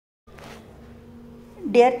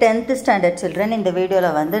Dear 10th standard children, in the video la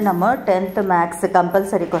vandu நம்ம 10th maths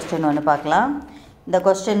compulsory question ஒன்னு பார்க்கலாம். இந்த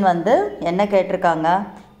question வந்து என்ன கேட்டிருக்காங்க?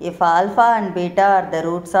 If alpha and beta are the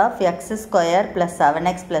roots of x square plus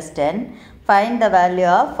 7x plus 10, find the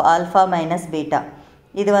value of alpha minus beta.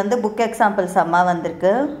 இது வந்து book example சம்மா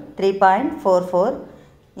வந்திருக்கு 3.44.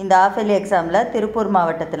 இந்த half yearly examல திருப்பூர்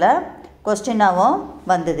மாவட்டத்துல question ஆவும்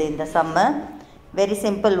வந்தது இந்த சம்ம. Very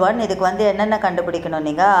simple one. இதுக்கு வந்து என்னென்ன கண்டுபிடிக்கணும்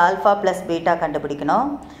நீங்க ஆல்ஃபா + பீட்டா கண்டுபிடிக்கணும்.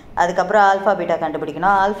 அதுக்கு அப்புறம் ஆல்ஃபா பீட்டா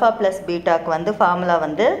கண்டுபிடிக்கணும். ஆல்ஃபா + பீட்டாக்கு வந்து ஃபார்முலா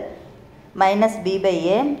வந்து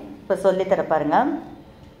 -b/a. இப்ப சொல்லி தர பாருங்க.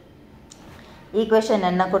 ஈக்குவேஷன்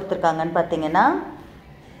என்ன கொடுத்திருக்காங்கன்னு பாத்தீங்கன்னா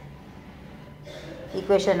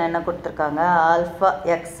ஈக்குவேஷன் என்ன கொடுத்திருக்காங்க ஆல்ஃபா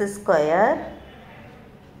x² +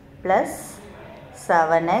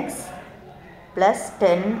 7x +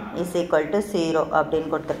 10 = 0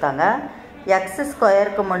 அப்படினு கொடுத்திருக்காங்க. x²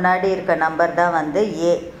 க்கு முன்னாடி இருக்க நம்பர் தான் வந்து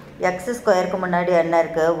a. x² க்கு முன்னாடி என்ன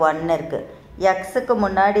இருக்கு 1 இருக்கு. x க்கு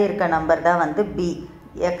முன்னாடி இருக்க நம்பர் தான் வந்து b.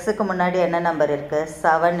 x க்கு முன்னாடி என்ன நம்பர் இருக்கு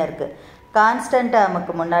 7 இருக்கு. கான்ஸ்டன்ட்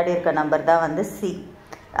டேர்முக்கு முன்னாடி இருக்க நம்பர் தான் வந்து c.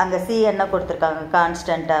 அங்க c என்ன கொடுத்திருக்காங்க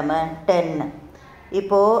கான்ஸ்டன்ட் டேர்ம் 10.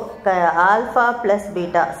 இப்போ alpha +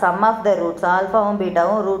 beta some of the roots ஆல்ஃபாவும்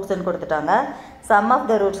பீட்டாவும் roots னு கொடுத்துட்டாங்க. சம் ஆஃப்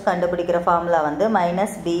த ரூட்ஸ் கண்டுபிடிக்கிற ஃபார்முலா வந்து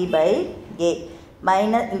 -b/a.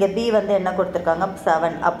 இங்க b வந்து என்ன கொடுத்திருக்காங்க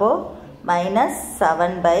 7. அப்போ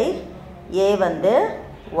 -7/a வந்து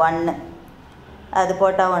 1. அது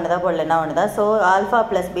போட்டா 1 தான் போடலனா 1 தான். So alpha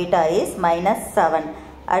 + beta is -7.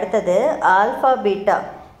 அடுத்து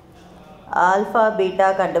ஆல்ஃபா பீட்டா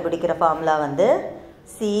கண்டுபிடிக்கிற ஃபார்முலா வந்து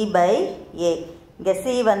c/a. இங்க c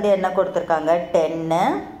வந்து என்ன கொடுத்திருக்காங்க 10.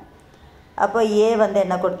 அப்போ a வந்து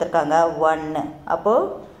என்ன கொடுத்திருக்காங்க 1. அப்போ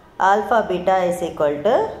ஆல்ஃபா பீட்டா =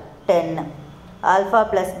 10. ஆல்ஃபா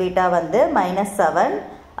 + பீட்டா வந்து -7.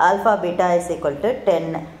 Alpha beta =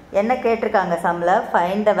 10. என்ன கேட்டிருக்காங்க சம்ல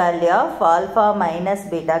find the value of alpha minus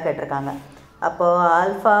beta கேட்டிருக்காங்க. அப்போ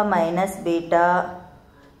ஆல்ஃபா மைனஸ் பீட்டா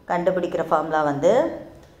கண்டுபிடிக்கிற ஃபார்முலா வந்து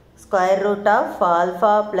 √ of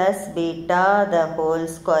alpha + beta the whole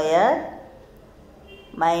square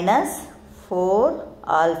 -4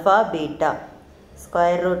 alpha beta. √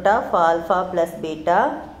 Of alpha + beta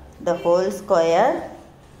the whole square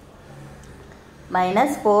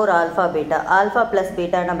 -4 alpha beta. Alpha +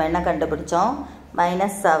 beta நம்ம என்ன கண்டுபிடிச்சோம்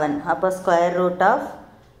 -7. அப்போ √ of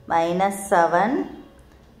 -7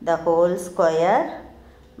 the whole square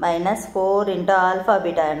 -4 into alpha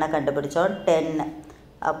beta என்ன கண்டுபிடிச்சோம் 10.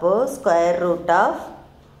 அப்போ √ ஆஃப்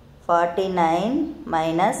 49 -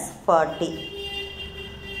 40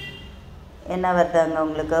 என்ன வருதுங்க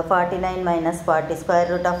உங்களுக்கு 49 - 40. √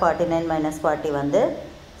 ஆஃப் 49 - 40 வந்து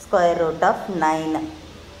 √ ஆஃப் 9.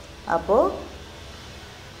 அப்போ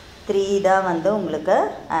 3 தான் வந்து உங்களுக்கு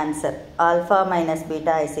ஆன்சர். Alpha minus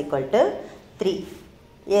beta = 3.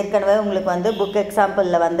 ஏற்கனவே உங்களுக்கு வந்து புக்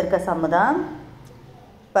எக்ஸாம்பிளில் வந்திருக்க சம்மு தான்.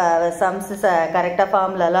 இப்போ சம்ஸ் கரெக்டாக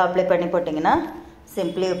ஃபார்முலாலாம் அப்ளை பண்ணி போட்டிங்கன்னா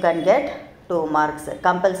simply you can get 2 marks.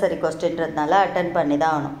 Compulsory கொஸ்டின்றதுனால attend பண்ணி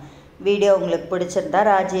தான் ஆகணும். வீடியோ உங்களுக்கு பிடிச்சிருந்தா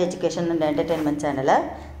ராஜி எஜுகேஷன் அண்ட் என்டர்டெயின்மெண்ட் சேனலை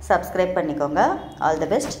சப்ஸ்கிரைப் பண்ணிக்கோங்க. All the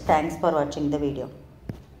best. Thanks for வாட்சிங் த வீடியோ.